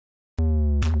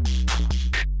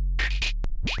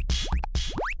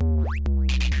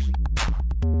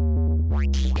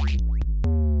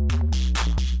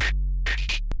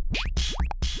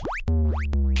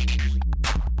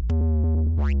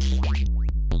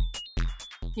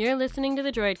You're listening to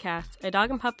the Droidcast, a Dog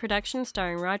and Pup production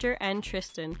starring Roger and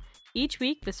Tristan. Each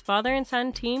week, this father and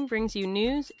son team brings you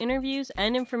news, interviews,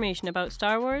 and information about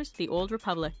Star Wars: The Old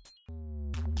Republic.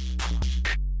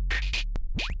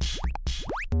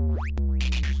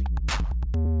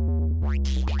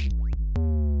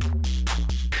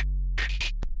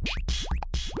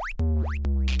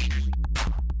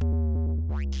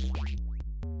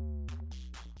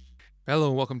 Hello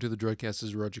and welcome to the Droidcast. This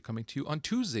is Roger coming to you on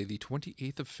Tuesday, the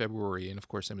 28th of February. And of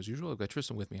course, same as usual, I've got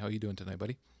Tristan with me. How are you doing tonight,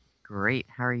 buddy? Great.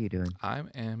 How are you doing? I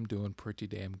am doing pretty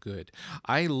damn good.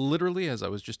 I literally, as I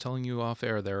was just telling you off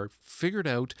air there, figured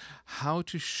out how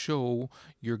to show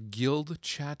your guild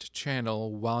chat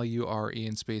channel while you are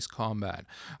in space combat.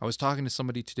 I was talking to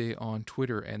somebody today on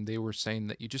Twitter and they were saying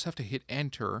that you just have to hit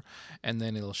enter and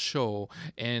then it'll show.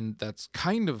 And that's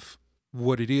kind of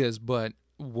what it is, but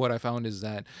what I found is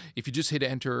that if you just hit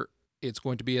enter, it's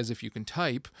going to be as if you can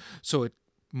type, so it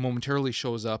momentarily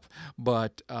shows up,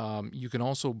 but you can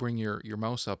also bring your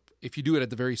mouse up. If you do it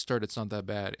at the very start, it's not that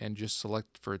bad, and just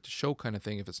select for it to show kind of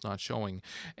thing if it's not showing.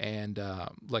 And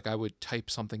like I would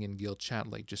type something in guild chat,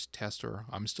 like just test or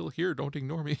I'm still here, don't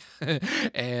ignore me.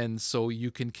 And so you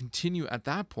can continue at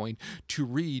that point to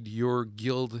read your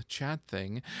guild chat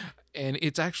thing. And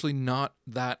it's actually not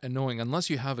that annoying unless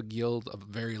you have a guild, a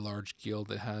very large guild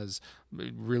that has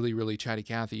really, really chatty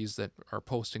Cathys that are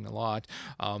posting a lot.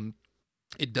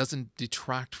 It doesn't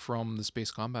detract from the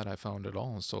space combat I found at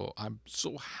all. So I'm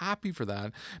so happy for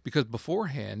that, because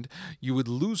beforehand you would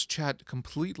lose chat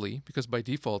completely because by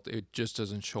default it just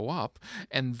doesn't show up.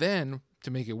 And then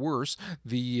to make it worse,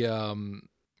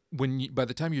 by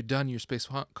the time you're done your space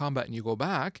combat and you go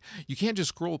back, you can't just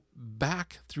scroll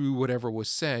back through whatever was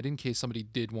said in case somebody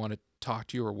did want to talk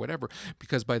to you or whatever,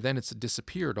 because by then it's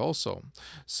disappeared also.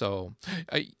 So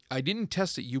I didn't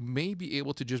test it. You may be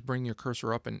able to just bring your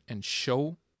cursor up and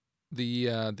show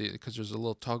the because there's a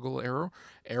little toggle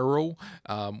arrow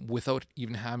without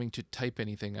even having to type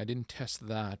anything. I didn't test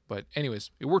that, but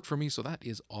anyways, it worked for me, so that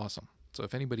is awesome. So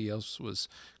if anybody else was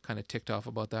kind of ticked off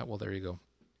about that, well, there you go.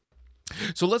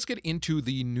 So let's get into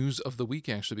the news of the week,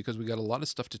 actually, because we got a lot of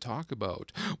stuff to talk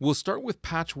about. We'll start with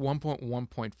patch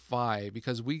 1.1.5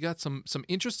 because we got some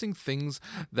interesting things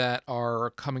that are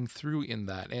coming through in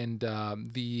that, and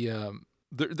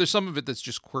there's some of it that's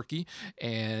just quirky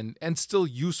and still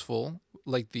useful,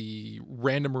 like the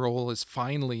random roll is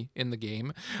finally in the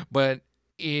game, but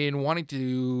in wanting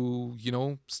to,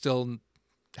 still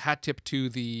hat tip to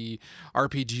the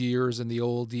RPGers and the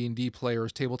old D&D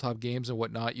players, tabletop games and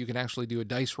whatnot, you can actually do a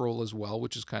dice roll as well,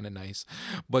 which is kind of nice.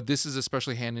 But this is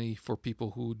especially handy for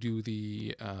people who do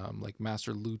the like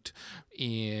master loot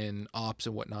in ops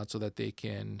and whatnot, so that they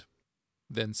can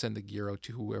then send the gear out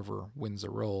to whoever wins a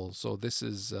roll. So this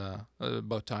is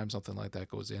about time something like that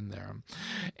goes in there.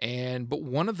 But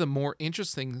one of the more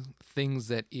interesting things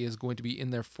that is going to be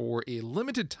in there for a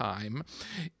limited time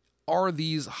are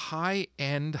these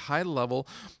high-end, high-level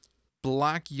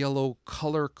black-yellow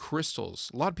color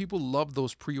crystals. A lot of people love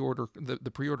those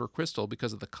the pre-order crystal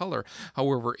because of the color.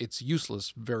 However, it's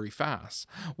useless very fast.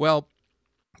 Well,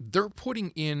 they're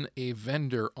putting in a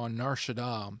vendor on Nar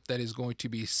Shaddaa that is going to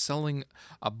be selling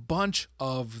a bunch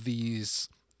of these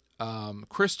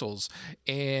crystals,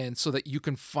 and so that you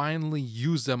can finally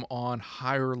use them on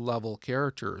higher level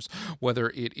characters, whether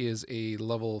it is a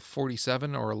level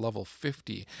 47 or a level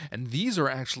 50. And these are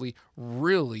actually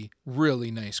really, really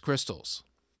nice crystals.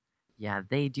 Yeah,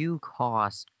 they do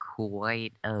cost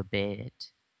quite a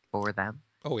bit for them.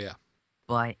 Oh, yeah.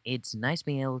 But it's nice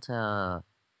being able to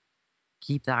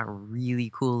keep that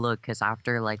really cool look, because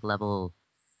after like level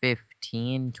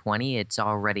 15, 20, it's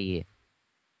already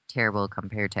terrible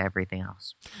compared to everything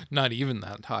else. Not even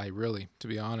that high, really, to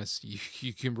be honest.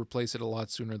 You can replace it a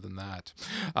lot sooner than that.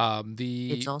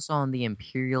 It's also on the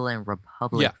Imperial and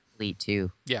Republic fleet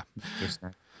too. Yeah. Just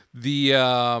the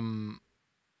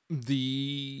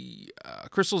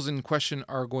crystals in question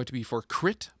are going to be for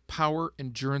crit, power,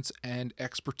 endurance, and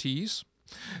expertise.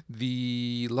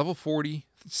 The level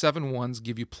 47 ones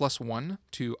give you +1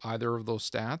 to either of those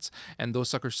stats, and those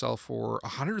suckers sell for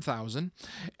 100,000.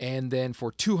 And then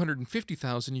for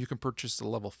 250,000, you can purchase the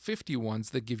level 50 ones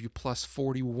that give you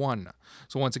 +41.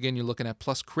 So once again, you're looking at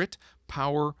plus crit,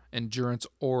 power, endurance,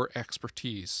 or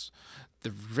expertise.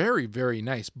 They're very, very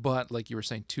nice, but like you were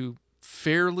saying, too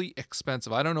fairly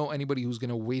expensive. I don't know anybody who's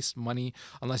going to waste money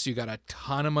unless you got a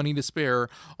ton of money to spare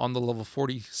on the level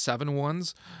 47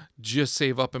 ones. Just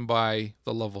save up and buy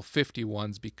the level 50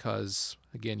 ones, because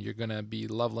again, you're going to be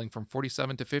leveling from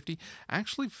 47 to 50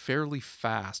 actually fairly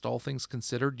fast. All things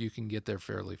considered, you can get there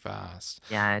fairly fast.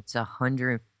 Yeah, it's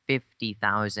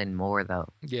 150,000 more though.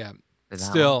 Yeah. for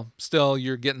that one. Still,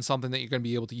 you're getting something that you're going to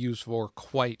be able to use for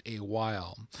quite a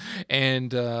while.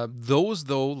 And those,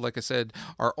 though, like I said,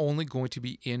 are only going to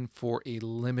be in for a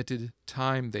limited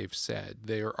time. They've said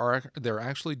they're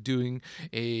actually doing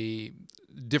a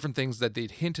different things that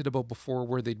they'd hinted about before,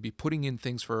 where they'd be putting in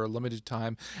things for a limited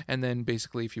time, and then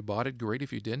basically, if you bought it, great.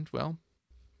 If you didn't, well,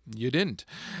 you didn't.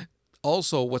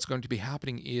 Also, what's going to be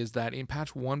happening is that in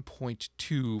patch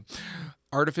 1.2,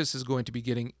 Artifice is going to be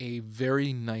getting a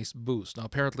very nice boost. Now,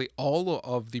 apparently, all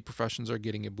of the professions are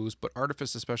getting a boost, but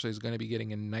Artifice especially is going to be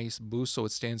getting a nice boost, so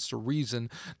it stands to reason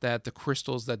that the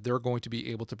crystals that they're going to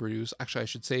be able to produce, actually, I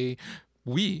should say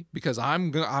because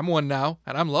I'm one now,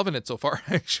 and I'm loving it so far,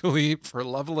 actually, for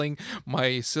leveling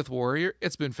my Sith Warrior.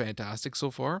 It's been fantastic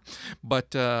so far,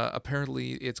 but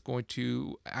apparently it's going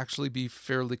to actually be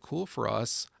fairly cool for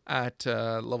us at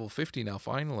level 50 now,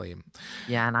 finally.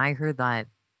 Yeah, and I heard that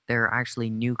there are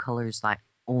actually new colors that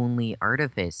only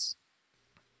Artifice,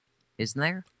 isn't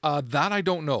there? That I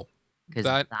don't know. Because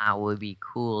that would be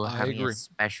cool, I having agree. a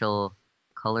special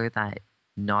color that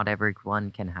not everyone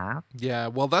can have. Yeah,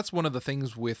 well, that's one of the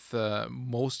things with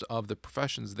most of the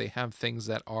professions. They have things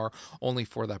that are only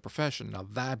for that profession. Now,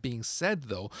 that being said,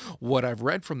 though, what I've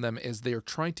read from them is they're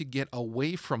trying to get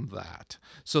away from that,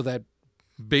 so that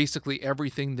basically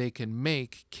everything they can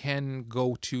make can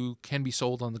be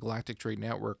sold on the Galactic Trade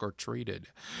Network or traded.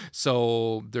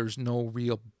 So there's no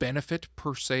real benefit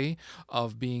per se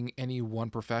of being any one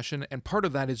profession, and part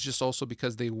of that is just also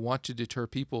because they want to deter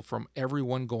people from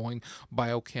everyone going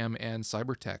biochem and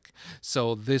cybertech.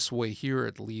 So this way here,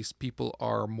 at least, people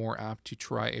are more apt to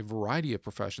try a variety of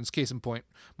professions. Case in point,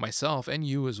 myself and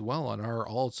you as well, on our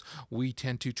alts, we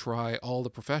tend to try all the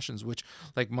professions, which,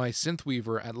 like my Synth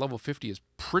Weaver at level 50 is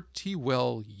pretty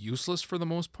well useless for the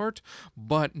most part,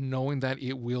 but knowing that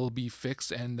it will be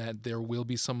fixed and that there will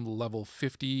be some level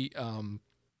 50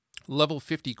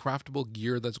 craftable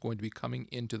gear that's going to be coming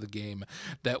into the game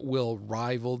that will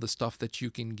rival the stuff that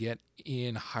you can get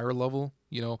in higher level,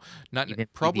 not Even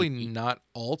probably PvP. not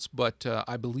alts, but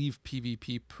I believe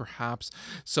PvP perhaps.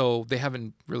 So they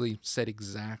haven't really said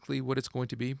exactly what it's going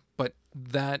to be, but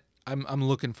that I'm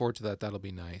looking forward to that. That'll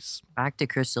be nice. Back to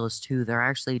crystals too, they're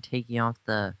actually taking off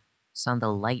some of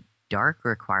the light dark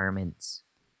requirements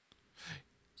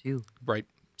too. Right.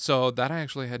 So that I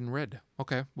actually hadn't read.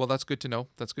 Okay. Well, that's good to know.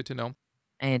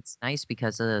 And it's nice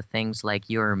because of the things like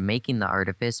you're making the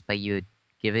artifice, but you would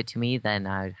give it to me, then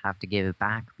I'd have to give it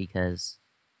back because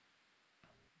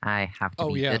I have to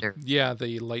Oh, be yeah. gooder. Yeah,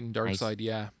 the light and dark Nice. side.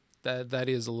 Yeah. That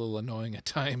is a little annoying at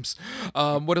times.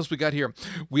 What else we got here?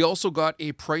 We also got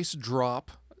a price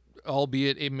drop,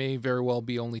 albeit it may very well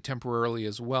be only temporarily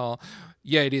as well.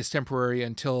 Yeah, it is temporary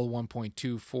until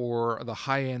 1.2 for the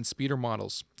high-end speeder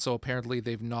models. So apparently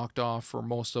they've knocked off for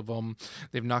most of them.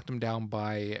 They've knocked them down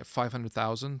by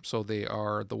 500,000. So they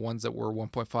are the ones that were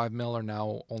 1.5 mil are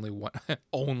now only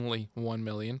 1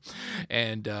 million.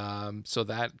 And so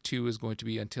that too is going to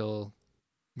be until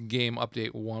game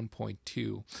update 1.2.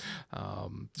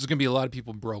 There's going to be a lot of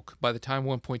people broke by the time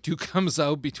 1.2 comes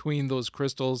out. Between those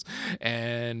crystals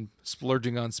and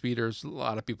splurging on speeders, a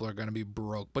lot of people are going to be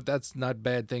broke, but that's not a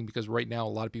bad thing because right now a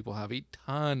lot of people have a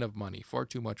ton of money, far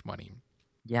too much money.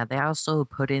 Yeah, they also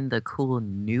put in the cool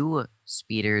new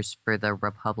speeders for the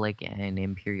Republic and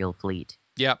Imperial fleet,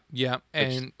 Yeah, which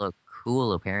and look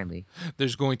cool apparently.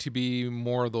 there's going to be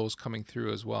more of those coming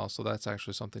through as well, so that's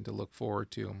actually something to look forward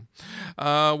to.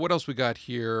 What else we got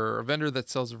here? A vendor that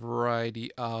sells a variety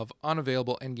of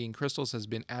unavailable endgame crystals has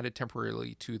been added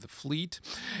temporarily to the fleet.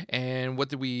 And what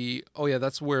did we... Oh yeah,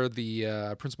 that's where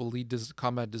the principal lead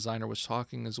combat designer was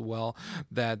talking as well,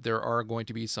 that there are going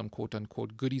to be some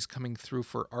quote-unquote goodies coming through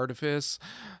for Artifice.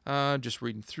 Just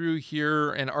reading through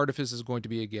here, and Artifice is going to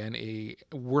be, again, a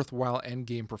worthwhile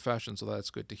endgame profession, so that's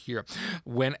good to hear.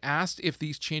 When asked if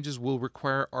these changes will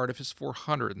require Artifice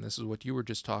 400, and this is what you were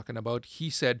just talking about, he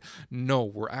said, no,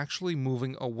 we're actually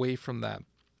moving away from that.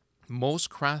 Most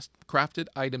crafted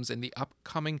items in the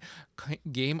upcoming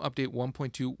game update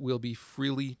 1.2 will be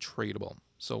freely tradable.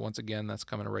 So once again, that's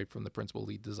coming right from the principal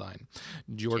lead design,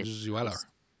 George Zueller.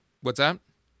 What's that?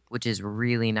 Which is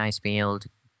really nice being able to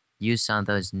use some of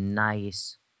those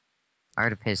nice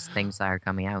Artifice things that are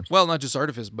coming out. Well, not just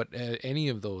Artifice, but any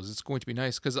of those. It's going to be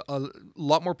nice because a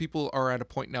lot more people are at a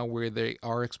point now where they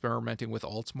are experimenting with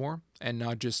alts more and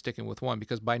not just sticking with one.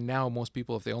 Because by now, most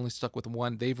people, if they only stuck with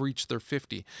one, they've reached their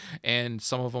 50. And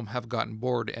some of them have gotten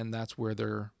bored, and that's where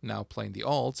they're now playing the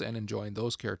alts and enjoying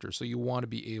those characters. So you want to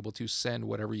be able to send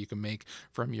whatever you can make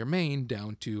from your main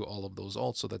down to all of those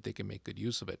alts so that they can make good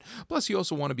use of it. Plus, you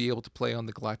also want to be able to play on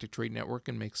the Galactic Trade Network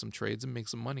and make some trades and make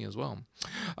some money as well.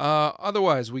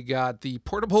 Otherwise, we got the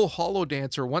portable holo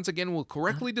dancer. Once again, will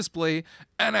correctly display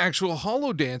an actual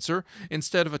holo dancer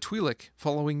instead of a Twi'lek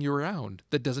following you around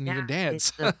that doesn't even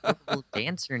dance. It's a portable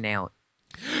dancer now.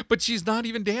 But she's not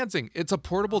even dancing. It's a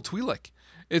portable Twi'lek.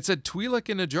 It's a Twi'lek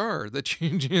in a jar that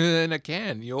you in a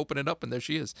can. You open it up and there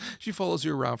she is. She follows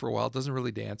you around for a while, doesn't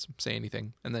really dance, say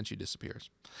anything, and then she disappears.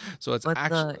 So it's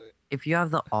actually if you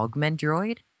have the augment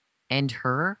droid and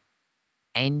her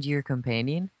and your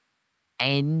companion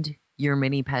and your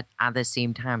mini pet at the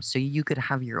same time, so you could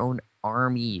have your own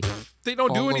army. They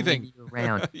don't do anything. You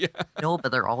around. Yeah. No,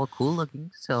 but they're all cool looking.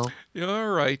 So Yeah, all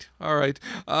right.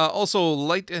 Also,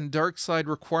 light and dark side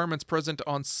requirements present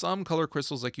on some color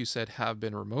crystals, like you said, have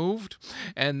been removed.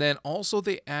 And then also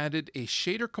they added a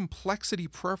shader complexity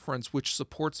preference, which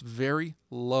supports very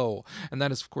low. And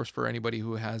that is, of course, for anybody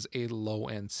who has a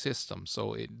low-end system.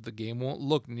 So the game won't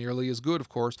look nearly as good, of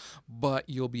course, but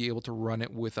you'll be able to run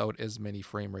it without as many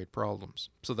frame rate problems.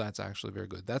 So that's actually very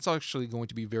good. That's actually going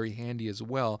to be very handy as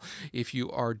well if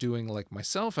you are doing like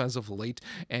myself as of late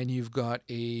and you've got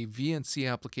a VNC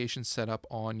application set up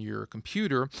on your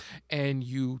computer and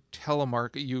you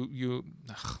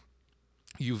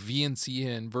you VNC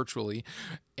in virtually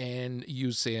and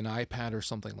use, say, an iPad or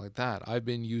something like that. I've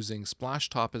been using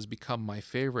Splashtop, has become my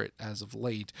favorite as of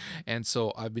late. And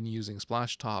so I've been using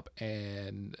Splashtop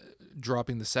and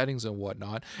dropping the settings and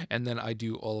whatnot. And then I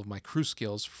do all of my crew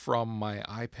skills from my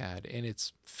iPad. And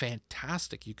it's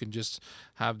fantastic. You can just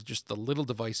have just the little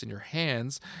device in your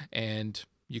hands and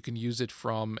you can use it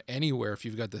from anywhere if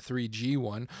you've got the 3G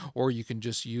one, or you can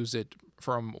just use it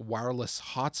from wireless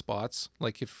hotspots.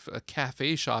 Like if a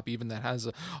cafe shop even that has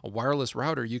a wireless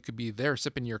router, you could be there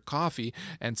sipping your coffee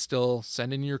and still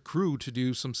send in your crew to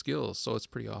do some skills. So it's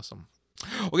pretty awesome.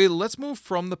 Okay, let's move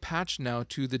from the patch now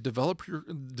to the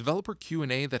developer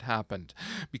Q&A that happened,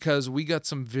 because we got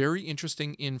some very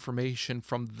interesting information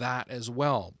from that as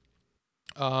well.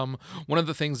 One of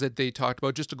the things that they talked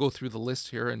about, just to go through the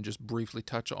list here and just briefly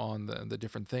touch on the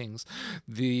different things,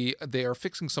 they are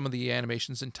fixing some of the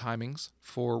animations and timings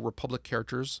for Republic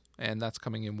characters, and that's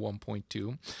coming in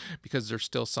 1.2 because there's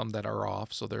still some that are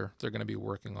off, so they're going to be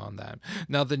working on that.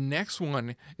 Now, the next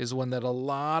one is one that a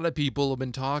lot of people have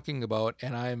been talking about,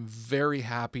 and I'm very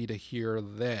happy to hear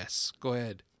this. Go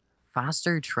ahead.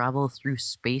 faster travel through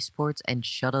spaceports and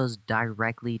shuttles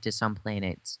directly to some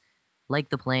planets. Like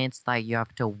the planets that you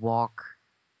have to walk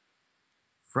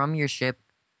from your ship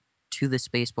to the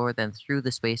spaceport, then through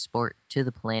the spaceport to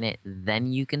the planet, then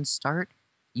you can start.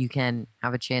 You can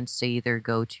have a chance to either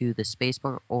go to the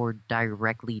spaceport or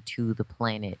directly to the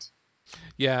planet.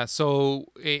 Yeah, so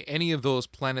any of those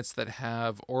planets that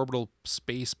have orbital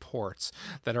spaceports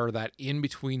that are that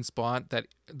in-between spot,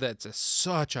 that's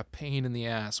such a pain in the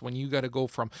ass when you got to go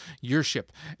from your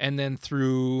ship and then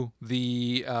through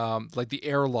the like the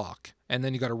airlock. And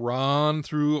then you got to run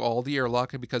through all the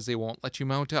airlock because they won't let you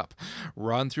mount up.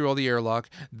 Run through all the airlock.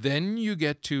 Then you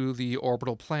get to the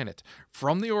orbital planet.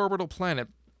 From the orbital planet,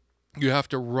 you have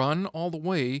to run all the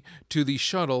way to the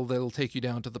shuttle that'll take you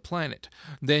down to the planet.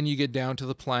 Then you get down to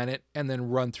the planet and then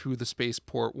run through the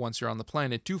spaceport once you're on the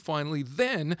planet to finally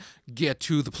then get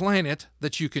to the planet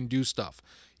that you can do stuff.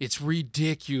 It's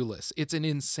ridiculous. It's an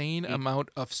insane amount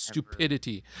of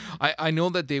stupidity. I know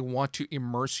that they want to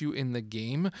immerse you in the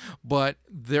game, but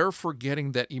they're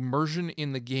forgetting that immersion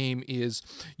in the game is,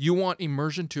 you want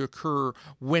immersion to occur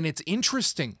when it's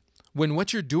interesting. When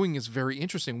what you're doing is very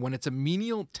interesting, when it's a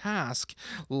menial task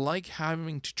like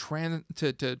having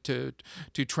to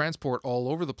transport all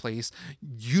over the place,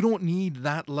 you don't need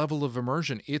that level of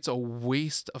immersion. It's a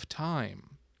waste of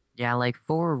time. Yeah, like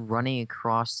for running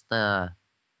across the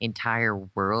entire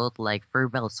world, like for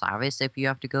Belsavis, if you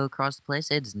have to go across the place,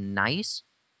 it's nice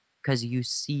because you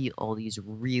see all these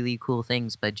really cool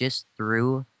things, but just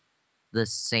through the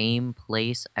same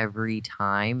place every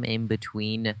time in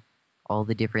between all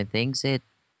the different things, it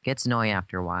gets annoying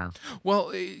after a while.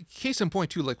 Well, case in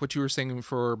point too, like what you were saying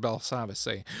for Belsavis,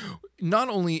 say, not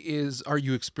only are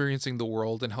you experiencing the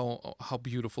world and how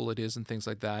beautiful it is and things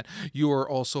like that, you are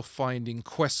also finding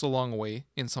quests along the way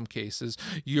in some cases.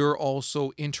 You're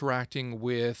also interacting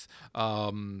with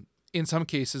in some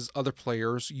cases, other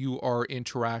players. You are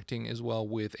interacting as well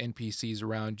with NPCs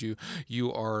around you.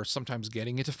 You are sometimes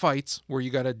getting into fights where you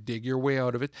got to dig your way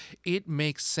out of it. It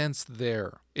makes sense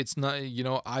there. It's not,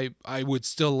 I would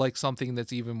still like something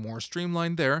that's even more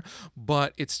streamlined there,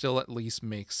 but it still at least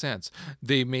makes sense.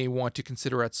 They may want to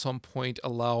consider at some point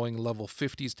allowing level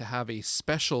 50s to have a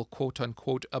special quote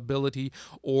unquote ability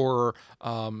or,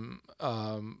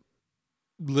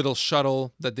 little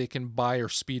shuttle that they can buy, or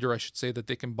speeder I should say, that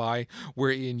they can buy,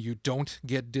 wherein you don't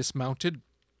get dismounted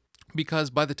Because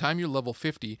by the time you're level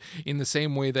 50, in the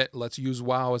same way that, let's use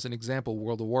WoW as an example,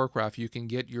 World of Warcraft, you can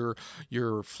get your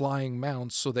flying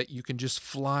mounts so that you can just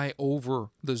fly over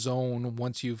the zone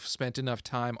once you've spent enough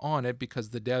time on it, because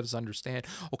the devs understand,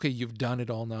 okay, you've done it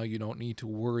all now, you don't need to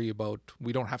worry about,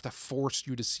 we don't have to force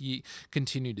you to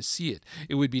continue to see it.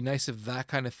 It would be nice if that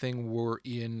kind of thing were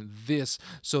in this,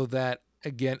 so that,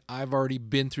 again, I've already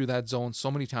been through that zone so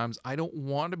many times. I don't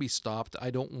want to be stopped. I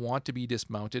don't want to be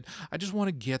dismounted. I just want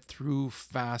to get through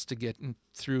fast to get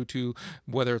through to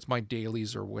whether it's my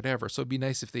dailies or whatever. So it'd be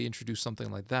nice if they introduced something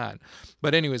like that.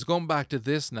 But anyways, going back to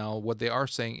this now, what they are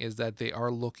saying is that they are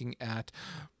looking at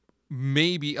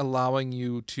maybe allowing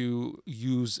you to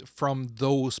use from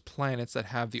those planets that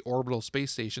have the orbital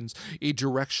space stations a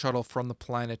direct shuttle from the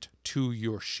planet to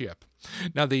your ship.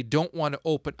 Now, they don't want to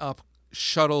open up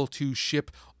shuttle to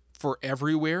ship for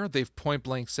everywhere. They've point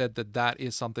blank said that that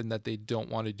is something that they don't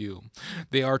want to do.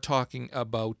 They are talking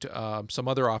about some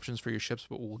other options for your ships,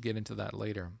 but we'll get into that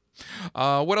later.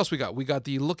 What else we got? We got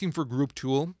the looking for group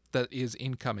tool that is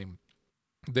incoming.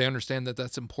 They understand that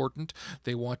that's important.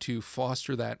 They want to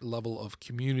foster that level of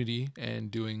community and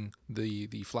doing the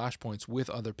flashpoints with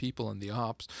other in the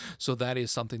ops. So that is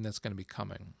something that's going to be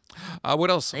coming. What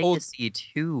else? Legacy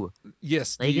 2.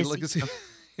 Yes, the Legacy.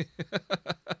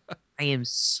 I am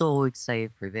so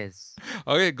excited for this.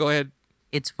 Okay, go ahead.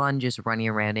 It's fun just running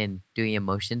around and doing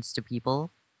emotions to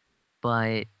people.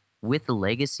 But with the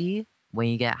Legacy, when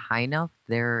you get high enough,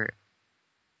 there are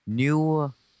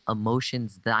new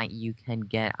emotions that you can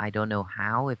get. I don't know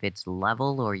how, if it's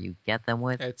level or you get them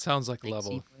with. It sounds like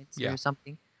level. Or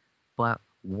something. But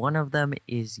one of them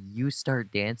is you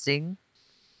start dancing,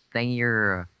 then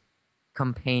your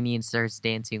companion starts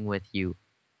dancing with you.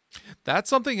 That's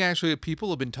something actually that people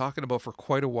have been talking about for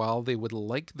quite a while. They would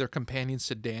like their companions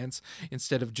to dance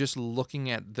instead of just looking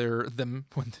at them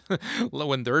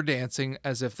when they're dancing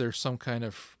as if they're some kind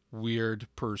of weird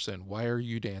person. Why are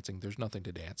you dancing? There's nothing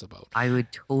to dance about. I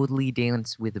would totally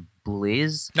dance with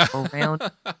Blizz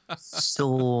around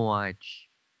so much.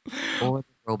 Or the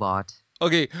robot.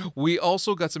 Okay, we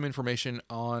also got some information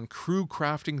on crew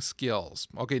crafting skills.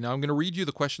 Okay, now I'm going to read you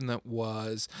the question that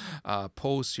was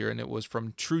posed here, and it was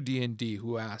from True D&D,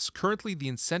 who asked, currently the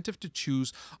incentive to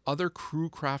choose other crew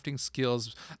crafting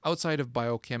skills outside of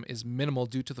biochem is minimal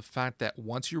due to the fact that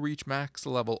once you reach max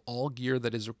level, all gear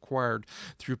that is required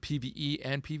through PvE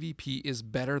and PvP is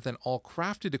better than all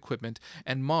crafted equipment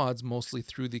and mods, mostly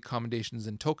through the accommodations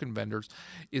and token vendors.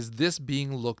 Is this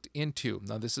being looked into?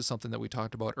 Now, this is something that we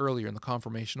talked about earlier in the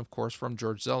confirmation, of course, from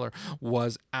George Zeller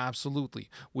was absolutely.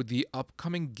 With the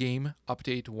upcoming game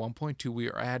update 1.2, we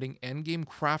are adding endgame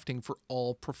crafting for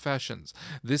all professions.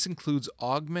 This includes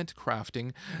augment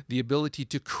crafting, the ability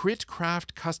to crit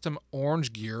craft custom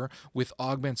orange gear with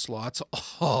augment slots.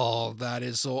 Oh, that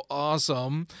is so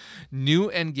awesome.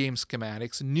 New endgame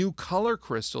schematics, new color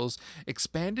crystals,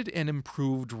 expanded and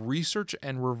improved research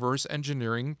and reverse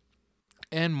engineering,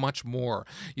 and much more.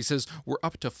 He says, we're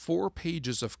up to 4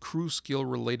 pages of crew skill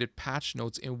related patch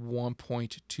notes in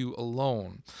 1.2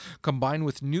 alone. Combined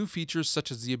with new features such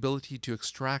as the ability to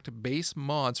extract base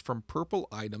mods from purple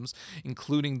items,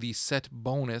 including the set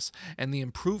bonus, and the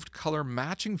improved color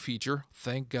matching feature,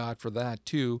 thank God for that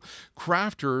too,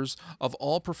 crafters of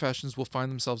all professions will find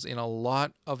themselves in a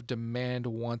lot of demand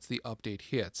once the update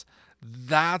hits.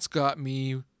 That's got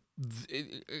me,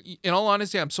 in all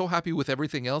honesty, I'm so happy with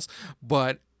everything else,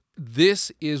 but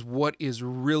this is what is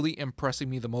really impressing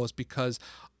me the most, because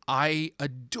I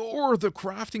adore the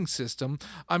crafting system.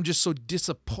 I'm just so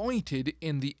disappointed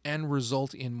in the end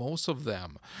result in most of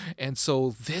them. And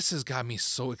so this has got me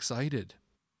so excited.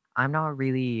 I don't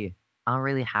really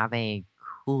have any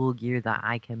cool gear that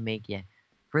I can make yet.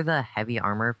 For the heavy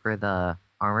armor, for the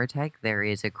armor tech, there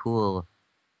is a cool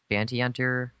bounty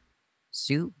hunter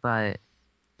suit, but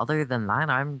other than that,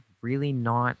 I'm really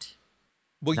not.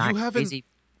 Well, you haven't. Crazy.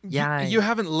 You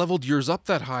haven't leveled yours up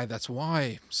that high. That's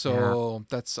why. So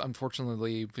that's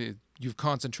unfortunately, you've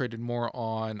concentrated more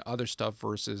on other stuff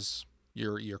versus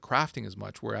your crafting as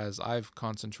much. Whereas I've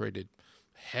concentrated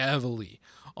heavily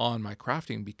on my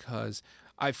crafting because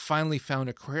I finally found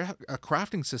a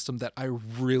crafting system that I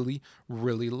really,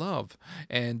 really love.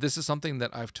 And this is something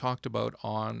that I've talked about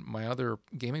on my other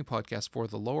gaming podcast, For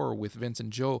the Lore, with Vince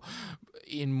and Joe.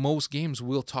 In most games,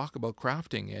 we'll talk about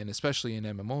crafting, and especially in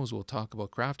MMOs, we'll talk about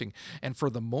crafting. And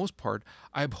for the most part,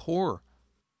 I abhor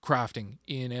crafting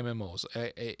in MMOs.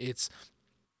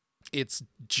 It's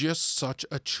just such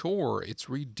a chore. It's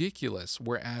ridiculous.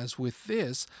 Whereas with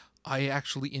this, I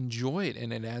actually enjoy it,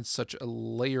 and it adds such a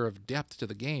layer of depth to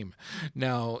the game.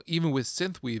 Now, even with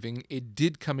synth weaving, it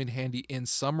did come in handy in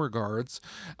some regards.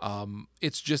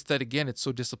 It's just that, again, it's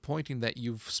so disappointing that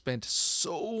you've spent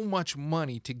so much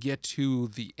money to get to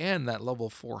the end, that level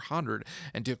 400,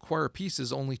 and to acquire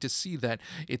pieces only to see that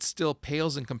it still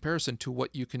pales in comparison to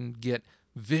what you can get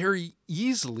very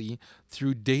easily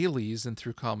through dailies and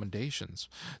through commendations.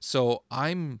 So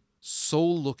I'm so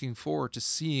looking forward to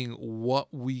seeing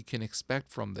what we can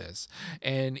expect from this.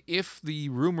 And if the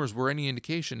rumors were any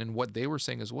indication, and what they were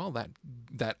saying as well, that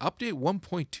update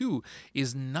 1.2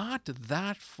 is not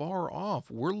that far off.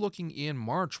 We're looking in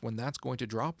March when that's going to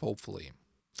drop, hopefully.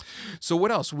 So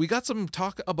what else? We got some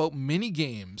talk about mini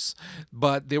games,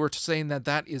 but they were saying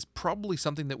that is probably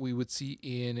something that we would see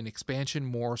in an expansion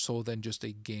more so than just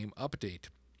a game update.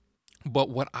 But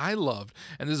what I loved,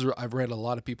 and this is, I've read a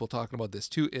lot of people talking about this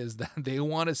too, is that they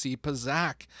want to see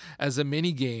Pazak as a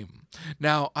mini game.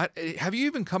 Now, have you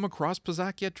even come across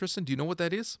Pazak yet, Tristan? Do you know what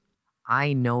that is?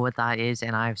 I know what that is,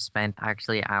 and I've spent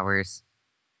actually hours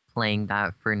playing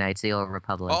that for Knights of the Old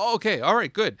Republic. Oh, okay. All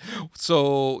right, good.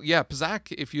 So, yeah,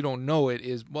 Pazak, if you don't know it,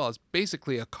 is, well, it's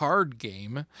basically a card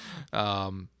game.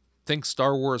 Think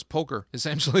Star Wars poker,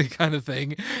 essentially, kind of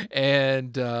thing.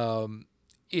 And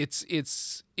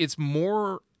it's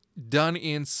more done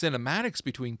in cinematics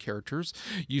between characters.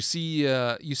 You see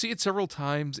it several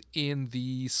times in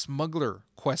the Smuggler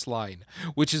Questline,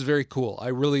 which is very cool. I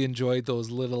really enjoyed those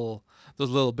little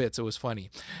bits. It was funny.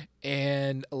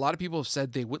 And a lot of people have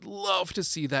said they would love to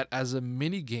see that as a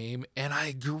mini game, and I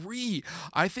agree.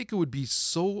 I think it would be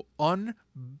so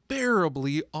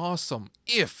unbearably awesome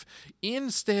if,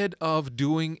 instead of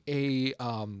doing a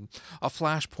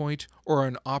flashpoint or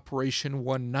an Operation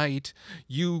One Night,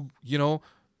 you know,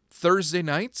 Thursday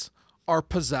nights are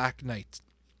Pazak nights.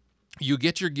 You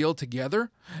get your guild together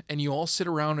and you all sit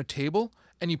around a table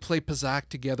and you play Pazak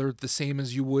together, the same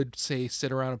as you would, say,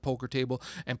 sit around a poker table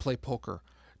and play poker.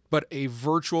 But a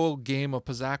virtual game of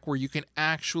Pazak where you can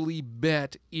actually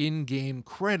bet in-game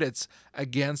credits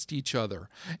against each other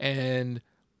and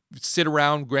sit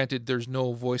around. Granted, there's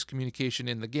no voice communication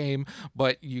in the game,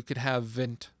 but you could have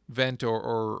vent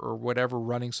or whatever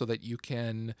running so that you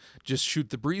can just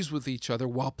shoot the breeze with each other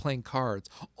while playing cards.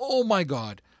 Oh my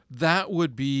God, that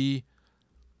would be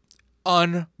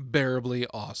unbearably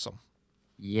awesome.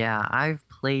 Yeah, I've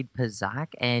played Pazak,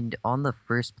 and on the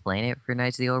first planet for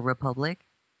Knights of the Old Republic,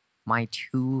 my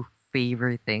two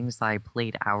favorite things that I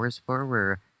played hours for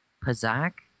were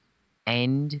Pazak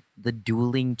and the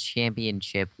Dueling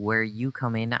Championship, where you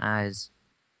come in as,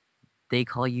 they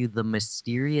call you the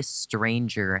Mysterious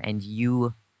Stranger, and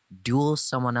you duel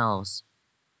someone else,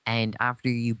 and after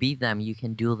you beat them, you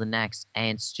can duel the next,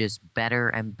 and it's just better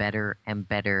and better and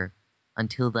better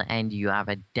until the end. You have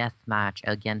a death match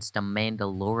against a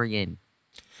Mandalorian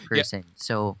person. Yeah,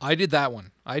 so I did that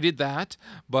one. I did that,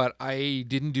 but I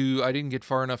didn't get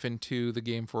far enough into the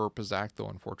game for Pazak though,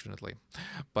 unfortunately.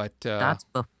 But that's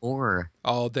before.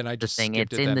 Oh, then I just skipped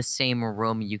it's it in then. the same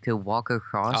room. You could walk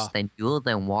across, then duel,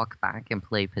 then walk back and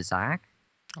play Pazak.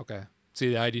 Okay.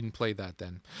 See, I didn't play that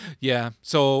then. Yeah.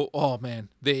 So, oh man,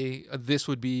 they've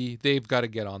got to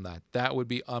get on that. That would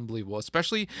be unbelievable,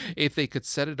 especially if they could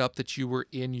set it up that you were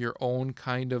in your own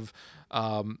kind of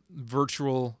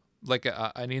virtual, like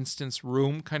an instance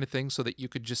room kind of thing, so that you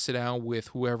could just sit down with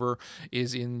whoever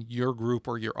is in your group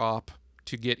or your op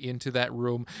to get into that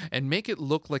room and make it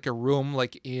look like a room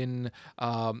like in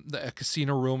a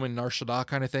casino room in Nar Shaddaa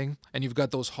kind of thing. And you've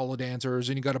got those holodancers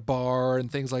and you got a bar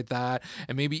and things like that,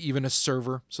 and maybe even a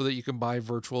server so that you can buy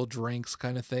virtual drinks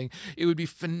kind of thing. It would be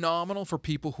phenomenal for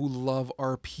people who love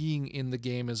RPing in the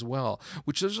game as well,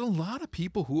 which there's a lot of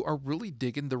people who are really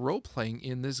digging the role playing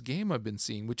in this game I've been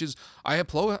seeing, which is, I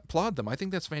applaud them. I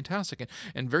think that's fantastic.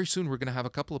 And very soon we're going to have a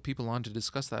couple of people on to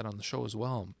discuss that on the show as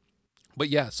well. But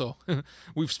yeah, so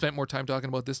we've spent more time talking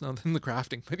about this now than the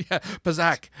crafting. But yeah,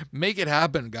 Pazak, make it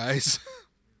happen, guys.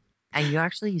 And you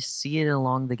actually see it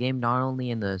along the game, not only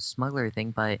in the smuggler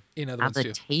thing, but at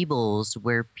the tables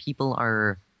where people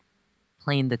are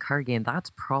playing the card game.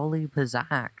 That's probably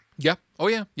Pazak. Yeah. Oh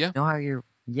yeah. Yeah. You know how you're.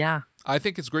 Yeah. I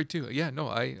think it's great too. Yeah, no,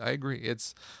 I agree.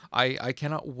 I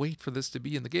cannot wait for this to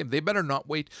be in the game. They better not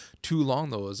wait too long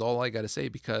though, is all I got to say,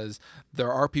 because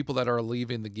there are people that are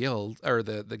leaving the guild or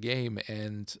the game,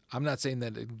 and I'm not saying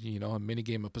that, you know, a mini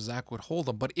game of Pazak would hold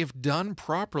them, but if done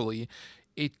properly,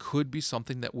 it could be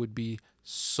something that would be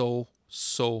so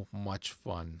much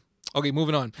fun. Okay,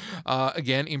 moving on.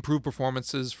 Again, improved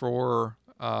performances for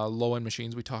low-end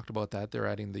machines. We talked about that. They're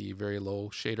adding the very low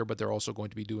shader, but they're also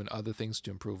going to be doing other things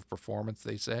to improve performance,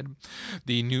 they said.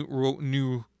 The new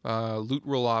loot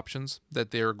roll options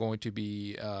that they're going to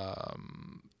be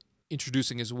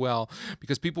introducing as well,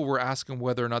 because people were asking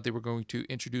whether or not they were going to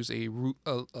introduce a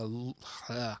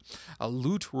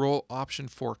loot roll option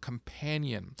for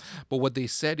companion. But what they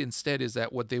said instead is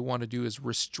that what they want to do is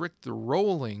restrict the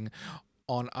rolling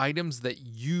on items that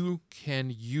you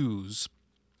can use,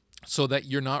 so that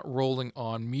you're not rolling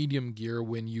on medium gear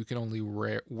when you can only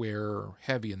wear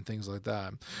heavy and things like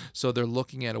that. So they're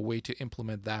looking at a way to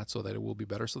implement that so that it will be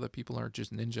better, so that people aren't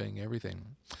just ninjaing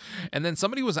everything. And then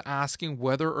somebody was asking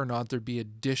whether or not there'd be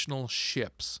additional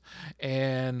ships.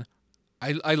 And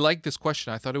I like this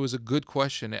question. I thought it was a good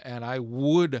question, and I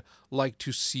would like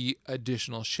to see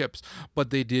additional ships. But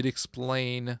they did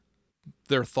explain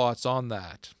their thoughts on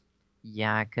that.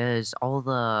 Yeah, because all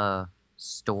the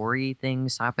story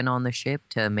things happen on the ship.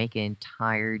 To make an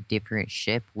entire different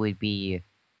ship would be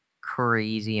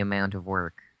crazy amount of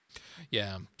work.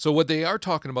 Yeah. So what they are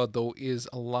talking about, though, is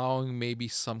allowing maybe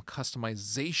some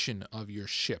customization of your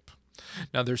ship.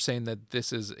 Now, they're saying that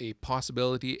this is a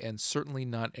possibility and certainly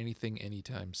not anything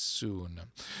anytime soon.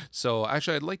 So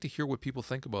actually, I'd like to hear what people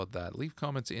think about that. Leave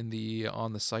comments on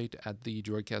the site at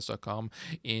thedroidcast.com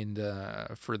and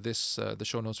for this the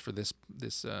show notes for this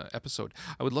episode.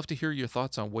 I would love to hear your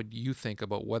thoughts on what you think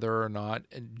about whether or not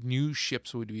new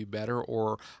ships would be better,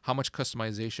 or how much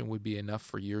customization would be enough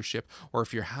for your ship, or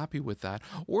if you're happy with that,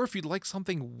 or if you'd like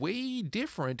something way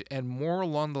different and more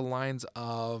along the lines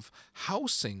of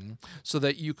housing, so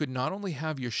that you could not only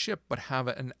have your ship, but have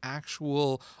an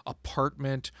actual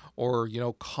apartment or,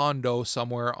 condo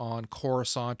somewhere on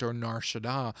Coruscant or Nar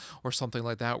Shaddaa or something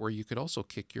like that, where you could also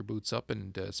kick your boots up,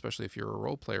 and especially if you're a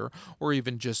role player, or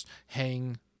even just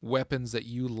hang weapons that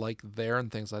you like there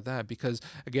and things like that. Because,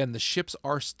 again, the ships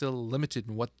are still limited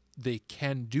in what they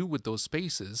can do with those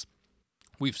spaces.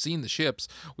 We've seen the ships,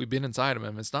 we've been inside of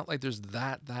them. It's not like there's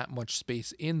that much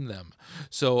space in them.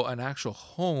 So an actual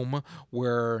home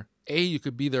where you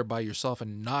could be there by yourself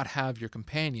and not have your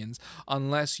companions,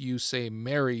 unless you say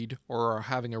married or are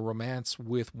having a romance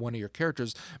with one of your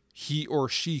characters, he or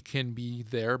she can be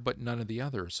there, but none of the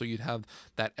others. So you'd have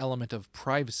that element of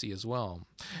privacy as well.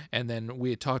 And then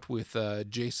we had talked with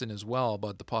Jason as well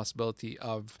about the possibility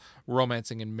of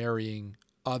romancing and marrying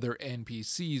other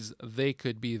NPCs. They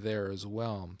could be there as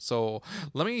well. So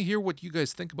let me hear what you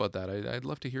guys think about that. I'd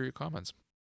love to hear your comments.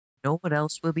 You know what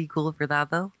else would be cool for that,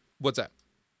 though? What's that?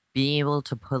 Being able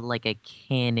to put like a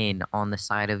cannon on the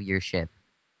side of your ship.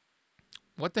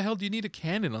 What the hell do you need a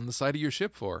cannon on the side of your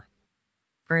ship for?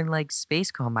 For like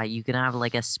space combat, you can have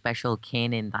like a special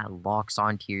cannon that locks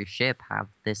onto your ship. Have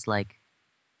this like...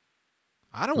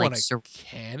 I don't want a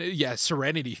cannon. Yeah,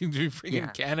 Serenity.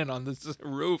 Freaking cannon on the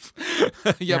roof.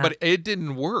 yeah, but it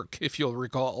didn't work, if you'll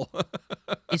recall.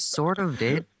 It sort of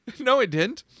did. No, it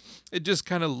didn't. It just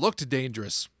kind of looked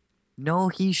dangerous. No,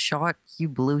 he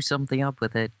blew something up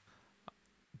with it.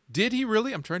 Did he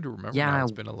really? I'm trying to remember. Yeah, now.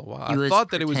 It's been a little while. I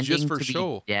thought that it was just for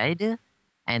show. Dead,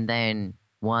 and then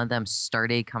one of them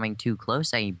started coming too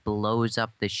close, and he blows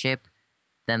up the ship.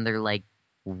 Then they're like,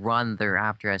 run, they're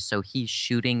after us. So he's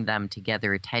shooting them to get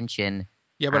their attention.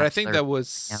 Yeah, but I think that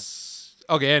was...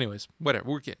 Yeah. Okay, anyways, whatever.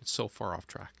 We're getting so far off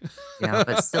track. Yeah,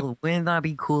 but still, wouldn't that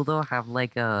be cool, though? Have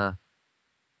like a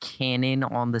cannon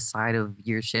on the side of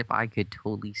your ship. I could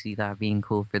totally see that being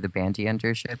cool for the bounty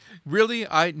hunter ship. Really?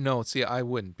 I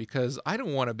wouldn't, because I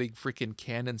don't want a big freaking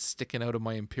cannon sticking out of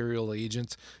my Imperial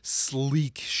Agent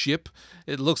sleek ship.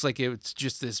 It looks like it's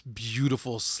just this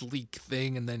beautiful sleek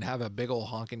thing, and then have a big old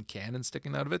honking cannon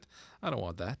sticking out of it. I don't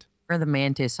want that. For the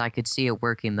Mantis, I could see it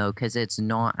working, though, because it's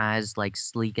not as like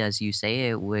sleek as you say.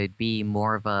 It would be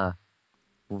more of a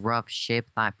rough ship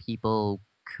that people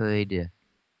could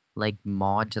like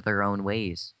mod to their own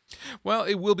ways. Well,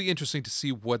 it will be interesting to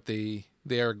see what they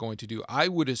are going to do. I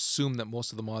would assume that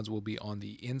most of the mods will be on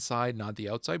the inside, not the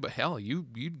outside, but hell, you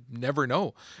never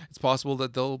know. It's possible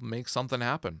that they'll make something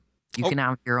happen. You can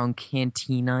have your own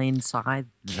cantina inside.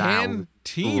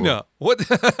 Cantina? What?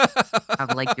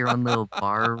 Have like your own little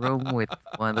bar room with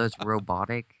one of those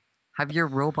robotic. Have your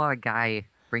robot guy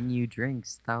bring you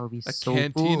drinks. That would be so cool. A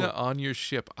cantina on your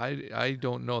ship. I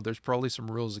don't know. There's probably some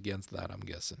rules against that, I'm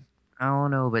guessing. I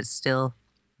don't know, but still,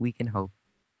 we can hope.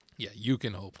 Yeah, you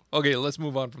can hope. Okay, let's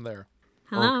move on from there.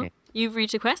 Hello. Okay. You've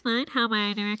reached a Questline. How may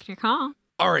I direct your call?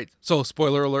 All right. So,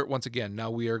 spoiler alert once again. Now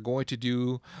we are going to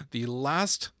do the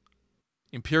last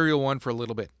Imperial one for a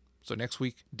little bit. So next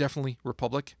week, definitely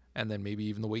Republic. and then maybe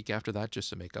even the week after that just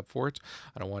to make up for it.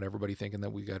 I don't want everybody thinking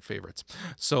that we got favorites.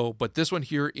 So, but this one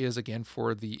here is again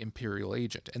for the Imperial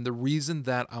Agent. And the reason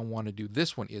that I want to do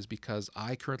this one is because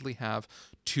I currently have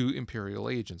 2 Imperial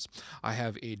Agents. I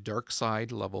have a Dark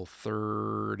Side level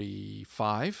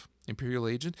 35 Imperial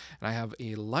Agent, and I have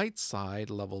a Light Side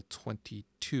level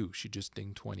 22. She just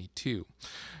dinged 22.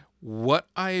 What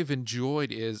I've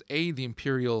enjoyed is the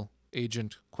Imperial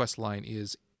Agent questline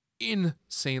is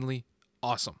insanely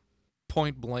awesome.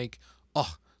 Point blank.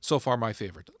 Oh, so far my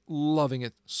favorite. Loving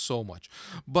it so much.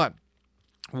 But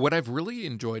what I've really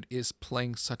enjoyed is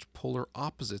playing such polar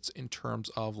opposites in terms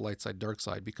of light side, dark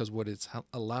side, because what it's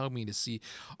allowed me to see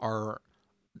are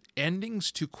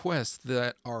endings to quests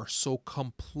that are so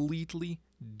completely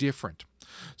different.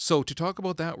 So to talk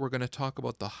about that, we're going to talk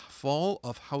about the Fall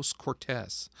of House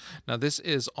Cortess. Now this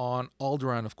is on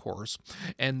Alderaan, of course,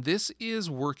 and this is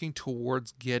working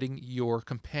towards getting your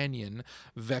companion,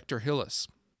 Vector Hillis.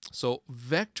 So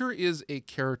Vector is a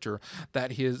character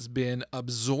that has been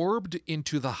absorbed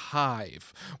into the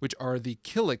Hive, which are the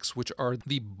Killiks, which are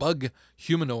the bug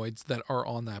humanoids that are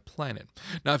on that planet.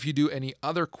 Now, if you do any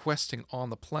other questing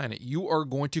on the planet, you are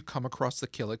going to come across the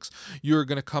Killiks. You're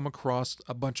going to come across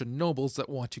a bunch of nobles that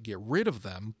want to get rid of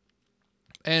them.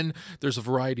 And there's a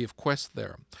variety of quests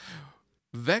there.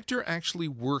 Vector actually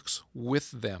works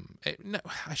with them. No,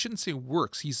 I shouldn't say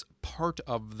works. He's part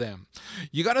of them.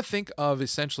 You got to think of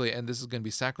essentially, and this is going to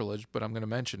be sacrilege, but I'm going to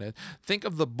mention it. Think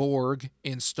of the Borg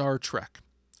in Star Trek.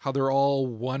 How they're all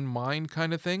one mind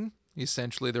kind of thing.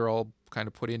 Essentially, they're all kind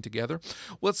of put in together.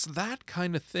 Well, it's that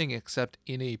kind of thing, except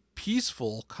in a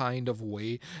peaceful kind of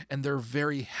way, and they're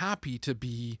very happy to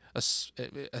be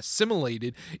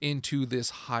assimilated into this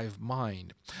hive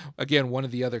mind. Again, one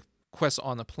of the other quests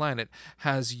on the planet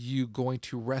has you going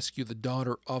to rescue the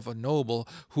daughter of a noble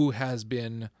who has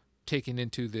been taken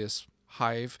into this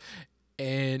hive,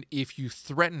 and if you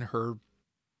threaten her,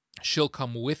 she'll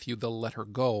come with you. They'll let her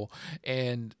go,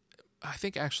 and I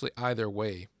think actually either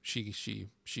way she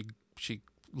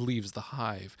leaves the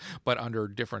hive, but under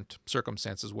different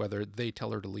circumstances, whether they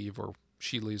tell her to leave or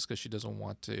she leaves because she doesn't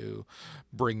want to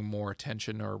bring more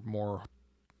attention or more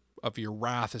of your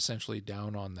wrath essentially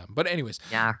down on them. But anyways.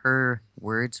 Yeah, her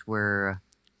words were,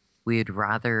 we'd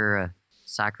rather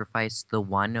sacrifice the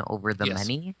one over the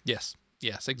many. Yes,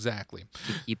 exactly.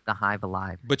 To keep the hive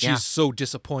alive. But she's so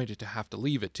disappointed to have to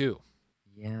leave it too.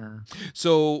 Yeah.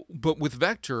 So, but with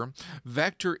Vector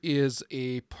is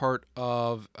a part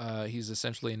of, he's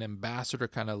essentially an ambassador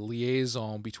kind of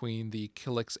liaison between the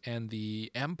Killiks and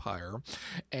the Empire.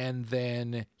 And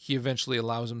then he eventually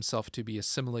allows himself to be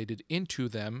assimilated into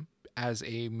them as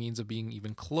a means of being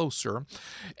even closer.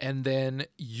 And then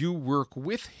you work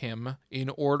with him in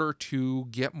order to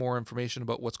get more information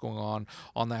about what's going on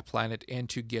that planet and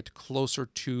to get closer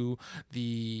to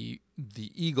the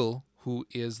Eagle, who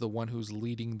is the one who's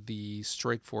leading the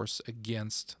strike force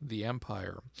against the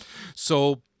Empire.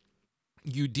 So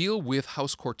you deal with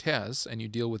House Cortess, and you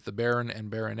deal with the Baron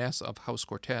and Baroness of House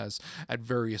Cortess at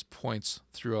various points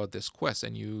throughout this quest,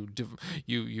 and you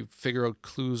figure out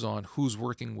clues on who's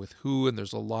working with who, and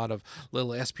there's a lot of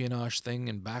little espionage thing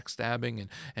and backstabbing,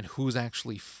 and who's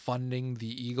actually funding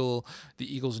the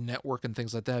Eagle's network and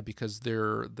things like that, because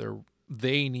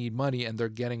they need money, and they're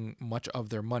getting much of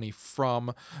their money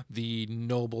from the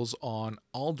nobles on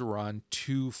Alderaan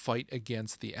to fight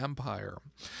against the Empire.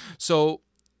 So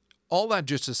all that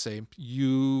just to say,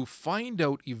 you find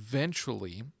out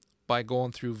eventually by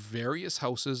going through various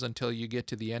houses until you get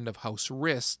to the end of House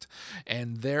Rist,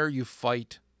 and there you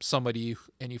fight somebody,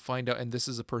 and you find out, and this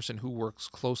is a person who works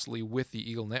closely with the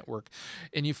Eagle Network,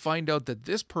 and you find out that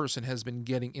this person has been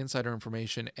getting insider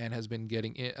information and has been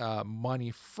getting money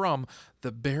from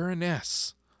the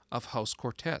Baroness of House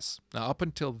Cortess. Now, up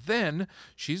until then,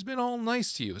 she's been all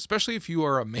nice to you, especially if you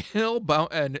are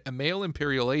a male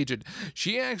Imperial agent.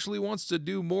 She actually wants to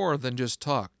do more than just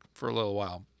talk for a little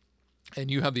while.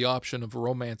 And you have the option of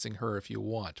romancing her if you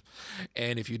want.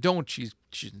 And if you don't, she's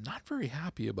not very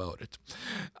happy about it.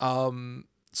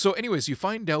 So anyways, you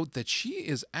find out that she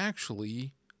is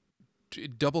actually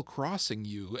double-crossing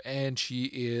you, and she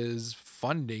is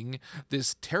funding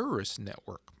this terrorist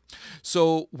network.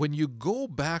 So when you go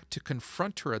back to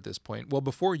confront her at this point, well,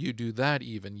 before you do that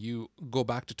even, you go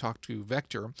back to talk to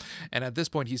Vector, and at this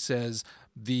point he says,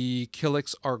 the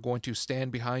Killiks are going to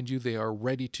stand behind you. They are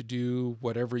ready to do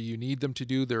whatever you need them to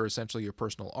do. They're essentially your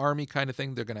personal army kind of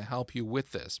thing. They're going to help you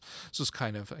with this. So it's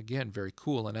kind of, again, very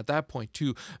cool. And at that point,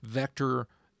 too, Vector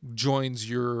joins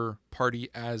your party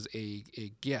as a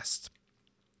guest.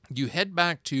 You head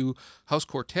back to House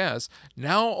Cortez.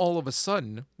 Now, all of a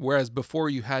sudden, whereas before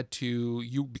you had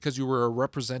to, because you were a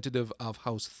representative of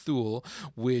House Thule,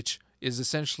 which is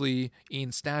essentially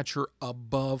in stature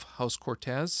above House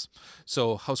Cortez.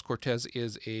 So House Cortez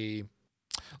is a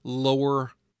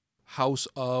lower house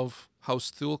of House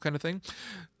Thule kind of thing.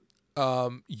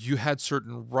 You had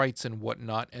certain rights and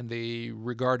whatnot, and they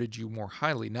regarded you more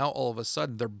highly. Now, all of a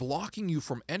sudden, they're blocking you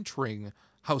from entering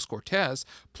House Cortez,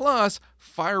 plus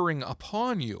firing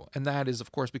upon you. And that is,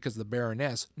 of course, because the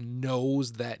Baroness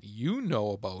knows that you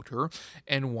know about her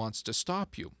and wants to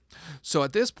stop you. So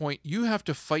at this point, you have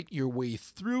to fight your way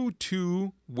through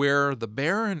to where the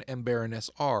Baron and Baroness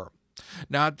are.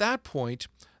 Now, at that point,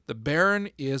 the Baron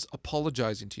is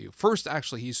apologizing to you. First,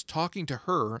 actually, he's talking to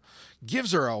her,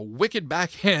 gives her a wicked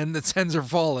backhand that sends her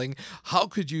falling. How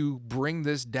could you bring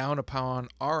this down upon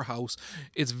our house?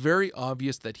 It's very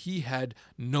obvious that he had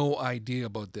no idea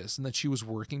about this and that she was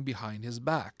working behind his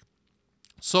back.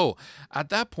 So at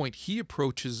that point, he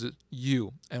approaches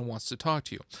you and wants to talk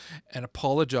to you and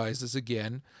apologizes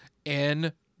again.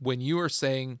 And when you are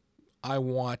saying, I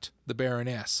want the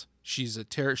Baroness, she's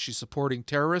supporting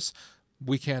terrorists,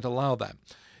 we can't allow that.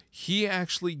 He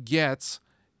actually gets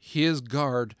his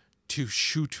guard to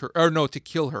shoot her, or no, to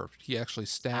kill her. He actually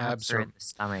stabs her in the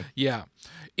stomach. Yeah.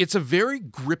 It's a very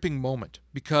gripping moment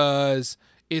because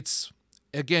it's,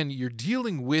 again, you're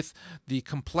dealing with the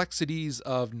complexities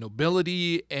of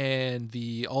nobility and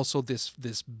also this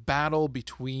battle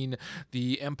between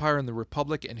the Empire and the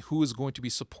Republic, and who is going to be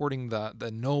supporting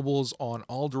the nobles on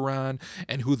Alderaan,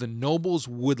 and who the nobles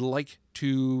would like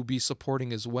to be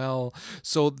supporting as well.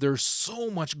 So there's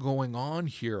so much going on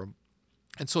here.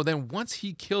 And so then once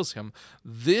he kills him,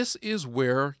 this is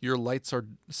where your light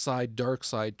side, dark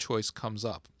side choice comes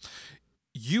up.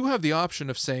 You have the option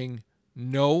of saying,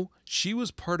 no, she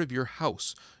was part of your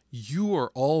house. You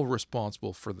are all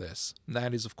responsible for this. And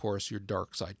that is, of course, your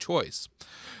dark side choice.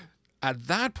 At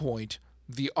that point,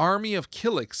 the army of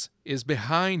Killiks is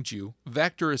behind you.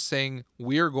 Vector is saying,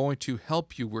 we are going to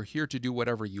help you. We're here to do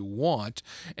whatever you want.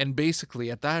 And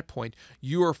basically, at that point,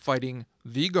 you are fighting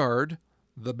the guard,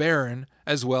 the Baron,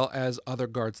 as well as other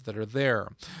guards that are there.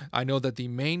 I know that the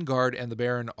main guard and the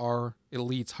Baron are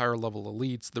elites, higher level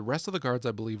elites. The rest of the guards,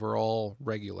 I believe, are all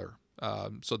regular.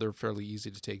 So they're fairly easy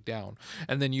to take down.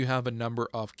 And then you have a number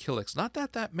of Killiks. Not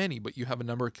that many, but you have a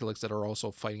number of Killiks that are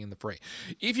also fighting in the fray.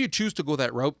 If you choose to go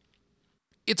that route,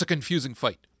 it's a confusing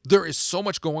fight. There is so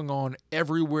much going on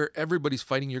everywhere. Everybody's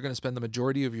fighting. You're going to spend the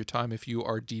majority of your time, if you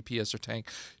are DPS or tank,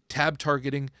 tab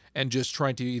targeting and just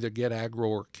trying to either get aggro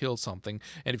or kill something.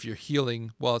 And if you're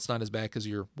healing, well, it's not as bad because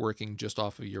you're working just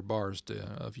off of your bars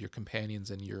of your companions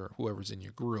and whoever's in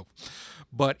your group.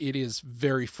 But it is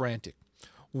very frantic.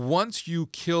 Once you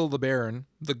kill the Baron,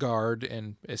 the guard,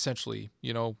 and essentially,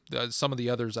 some of the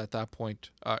others at that point...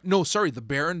 the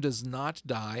Baron does not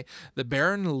die. The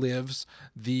Baron lives.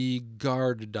 The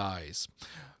guard dies.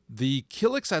 The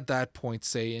Killiks at that point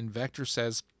say, and Vector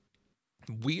says,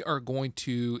 we are going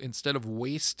to, instead of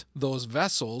waste those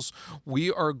vessels, we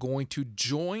are going to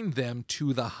join them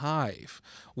to the hive.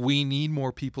 We need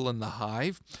more people in the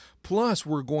hive. Plus,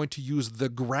 we're going to use the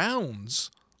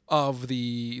grounds of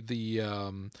the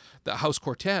House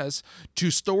Cortez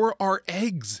to store our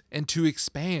eggs and to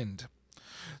expand.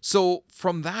 So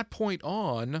from that point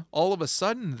on, all of a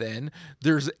sudden then,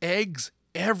 there's eggs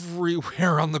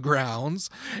everywhere on the grounds,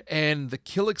 and the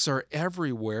Killiks are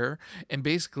everywhere, and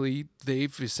basically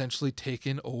they've essentially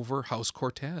taken over House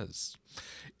Cortez.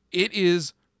 It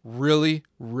is really,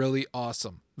 really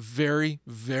awesome. Very,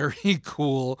 very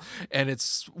cool, and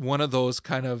it's one of those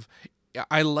kind of...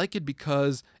 I like it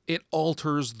because it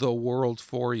alters the world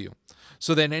for you.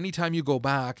 So then anytime you go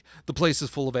back, the place is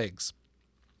full of eggs.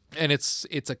 And it's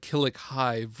a Killik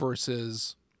hive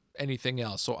versus anything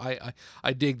else. So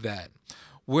I dig that.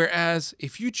 Whereas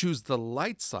if you choose the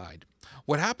light side,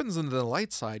 what happens in the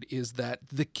light side is that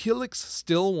the Killiks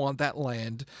still want that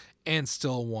land and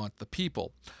still want the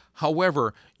people.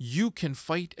 However, you can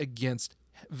fight against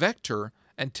Vector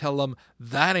and tell him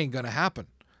that ain't going to happen.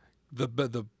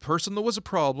 The person that was a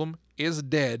problem is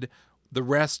dead. The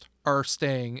rest are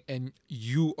staying, and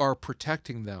you are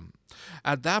protecting them.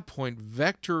 At that point,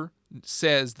 Vector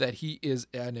says that he is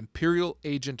an Imperial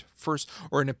Agent first,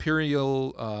 or an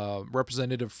Imperial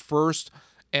representative first,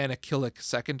 and a Killik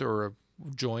second, or a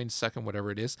joined second,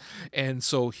 whatever it is. And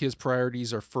so his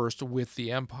priorities are first with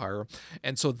the Empire.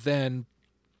 And so then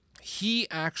he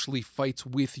actually fights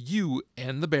with you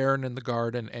and the Baron and the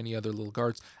guard and any other little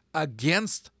guards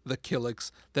against the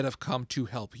Killiks that have come to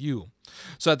help you.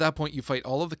 So at that point, you fight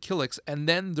all of the Killiks, and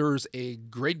then there's a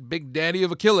great big daddy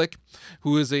of a Killik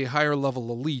who is a higher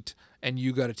level elite, and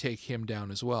you got to take him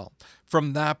down as well.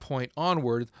 From that point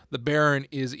onward, the Baron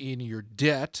is in your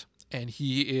debt, and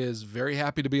he is very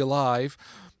happy to be alive.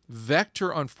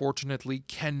 Vector, unfortunately,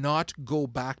 cannot go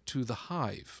back to the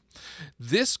hive.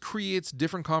 This creates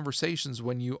different conversations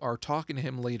when you are talking to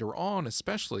him later on,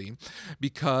 especially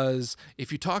because if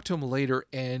you talk to him later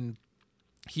and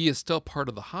he is still part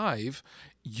of the hive,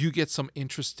 you get some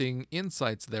interesting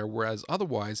insights there, whereas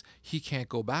otherwise he can't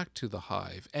go back to the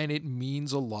hive, and it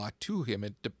means a lot to him.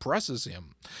 It depresses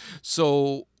him.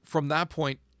 So from that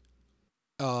point,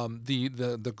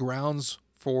 the grounds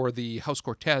for the House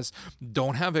Cortess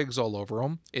don't have eggs all over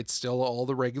them. It's still all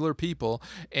the regular people,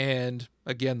 and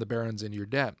again, the Baron's in your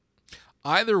debt.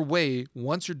 Either way,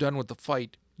 once you're done with the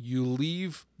fight, you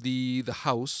leave the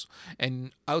house,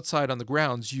 and outside on the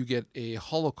grounds, you get a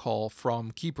holocall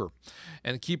from Keeper.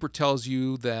 And the Keeper tells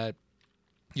you that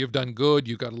you've done good,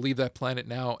 you've got to leave that planet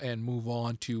now and move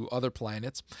on to other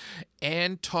planets.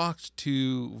 And talks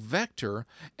to Vector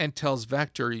and tells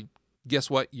Vector, guess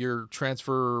what? Your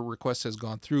transfer request has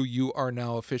gone through. You are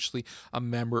now officially a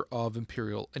member of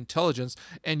Imperial Intelligence,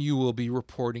 and you will be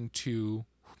reporting to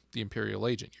the Imperial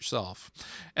Agent yourself.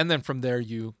 And then from there,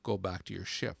 you go back to your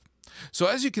ship. So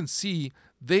as you can see,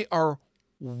 they are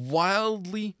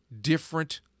wildly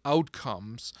different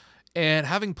outcomes. And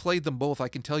having played them both, I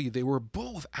can tell you they were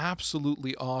both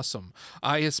absolutely awesome.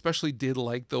 I especially did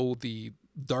like, though, the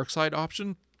dark side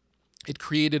option. It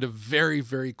created a very,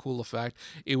 very cool effect.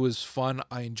 It was fun.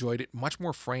 I enjoyed it. Much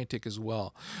more frantic as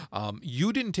well.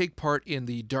 You didn't take part in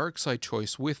the dark side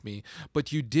choice with me,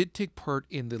 but you did take part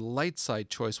in the light side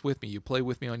choice with me. You played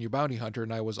with me on your bounty hunter,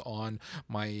 and I was on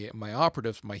my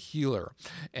operative, my healer.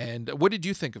 And what did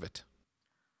you think of it?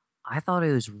 I thought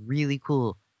it was really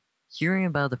cool. Hearing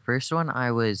about the first one,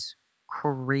 I was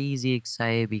crazy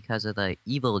excited because of the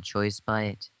evil choice,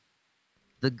 but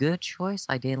the good choice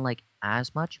I didn't like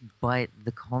as much. But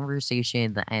the conversation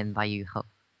at the end that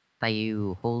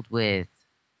you hold with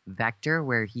Vector,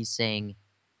 where he's saying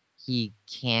he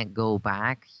can't go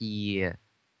back, he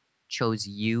chose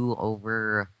you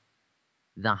over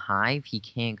the hive, he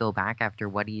can't go back after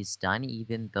what he's done,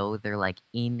 even though they're like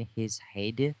in his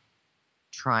head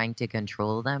trying to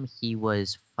control them. He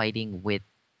was fighting with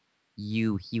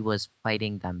you, he was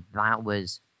fighting them. That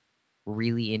was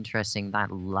really interesting,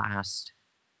 that last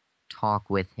talk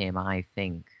with him, I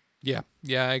think. Yeah,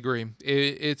 I agree.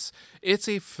 It's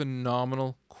a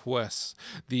phenomenal quest.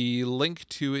 The link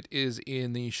to it is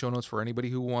in the show notes for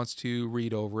anybody who wants to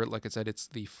read over it. Like I said, it's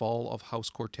the Fall of House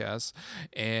Cortess,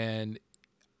 and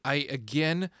I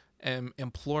again am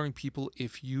imploring people,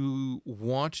 if you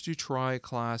want to try a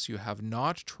class, you have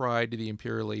not tried the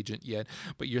Imperial Agent yet,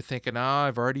 but you're thinking,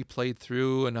 I've already played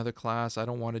through another class, I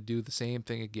don't want to do the same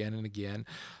thing again and again.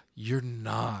 You're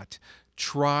not.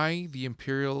 Try the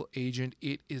Imperial Agent.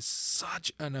 It is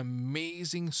such an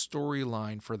amazing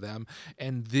storyline for them,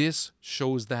 and this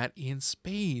shows that in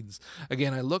spades.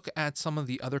 Again, I look at some of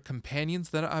the other companions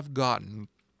that I've gotten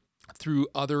through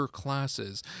other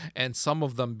classes, and some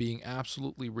of them being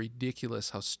absolutely ridiculous,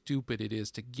 how stupid it is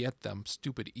to get them,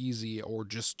 stupid easy or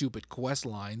just stupid quest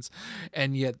lines,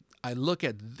 and yet I look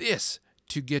at this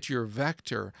to get your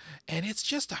Vector, and it's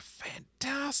just a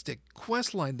fantastic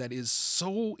quest line that is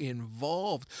so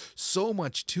involved, so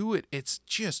much to it. It's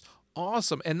just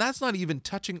awesome. And that's not even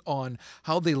touching on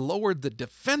how they lowered the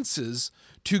defenses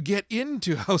to get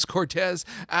into House Cortess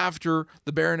after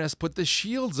the Baroness put the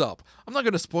shields up. I'm not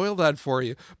going to spoil that for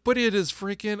you, but it is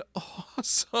freaking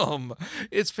awesome.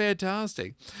 It's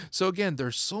fantastic. So again,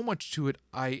 there's so much to it.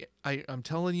 I'm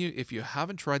telling you, if you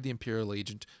haven't tried the Imperial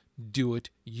Agent, do it.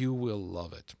 You will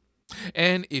love it.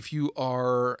 And if you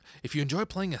enjoy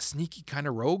playing a sneaky kind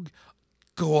of rogue,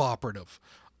 go operative.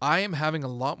 I am having a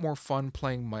lot more fun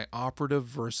playing my operative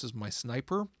versus my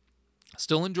sniper.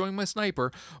 Still enjoying my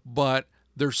sniper, but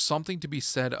there's something to be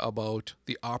said about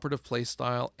the operative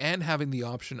playstyle and having the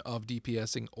option of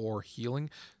DPSing or healing.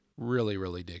 Really,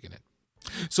 really digging it.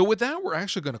 So with that, we're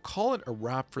actually going to call it a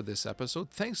wrap for this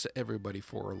episode. Thanks to everybody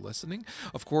for listening.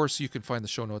 Of course, you can find the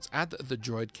show notes at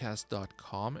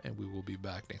thedroidcast.com, and we will be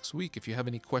back next week. If you have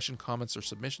any question, comments, or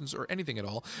submissions, or anything at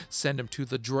all, send them to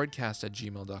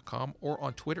thedroidcast@gmail.com or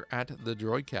on Twitter at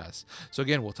thedroidcast. So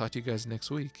again, we'll talk to you guys next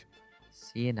week.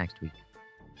 See you next week.